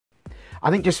I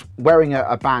think just wearing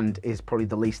a band is probably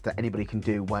the least that anybody can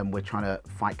do when we're trying to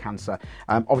fight cancer.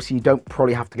 Obviously, you don't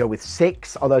probably have to go with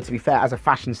 6, although to be fair, as a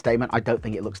fashion statement, I don't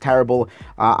think it looks terrible.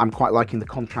 I'm quite liking the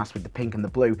contrast with the pink and the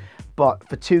blue. But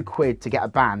for £2 to get a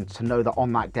band, to know that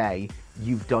on that day,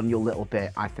 you've done your little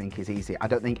bit, I think is easy. I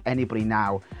don't think anybody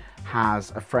now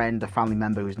has a friend, a family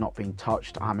member who's not been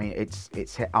touched. I mean,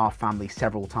 it's hit our family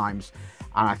several times.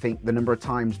 And I think the number of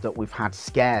times that we've had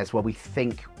scares where we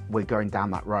think we're going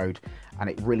down that road, and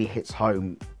it really hits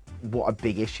home what a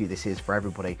big issue this is for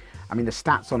everybody. I mean, the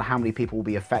stats on how many people will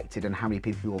be affected and how many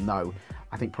people will know,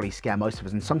 I think probably scare most of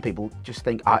us. And some people just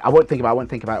think, I won't think about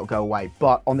it, it'll go away.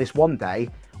 But on this one day,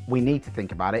 we need to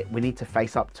think about it. We need to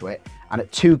face up to it. And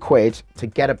at £2 to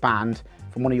get a band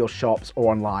from one of your shops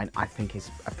or online, I think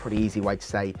is a pretty easy way to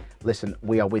say, listen,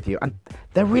 we are with you. And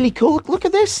they're really cool. Look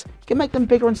at this. You can make them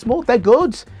bigger and small. They're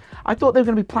good. I thought they were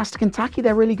going to be plastic and tacky.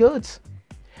 They're really good.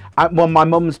 Well, my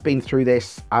mum's been through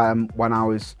this when I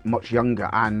was much younger,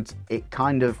 and it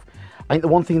kind of, I think the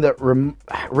one thing that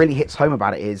really hits home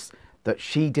about it is that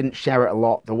she didn't share it a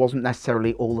lot. There wasn't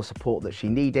necessarily all the support that she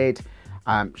needed.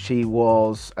 She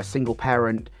was a single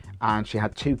parent, and she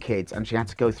had 2 kids, and she had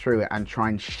to go through it and try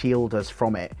and shield us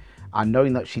from it. And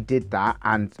knowing that she did that,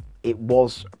 and it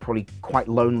was probably quite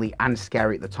lonely and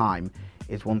scary at the time,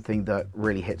 is one thing that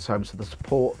really hits home. So the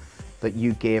support that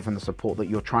you give and the support that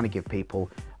you're trying to give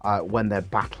people when they're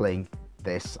battling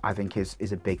this, I think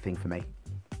is a big thing for me.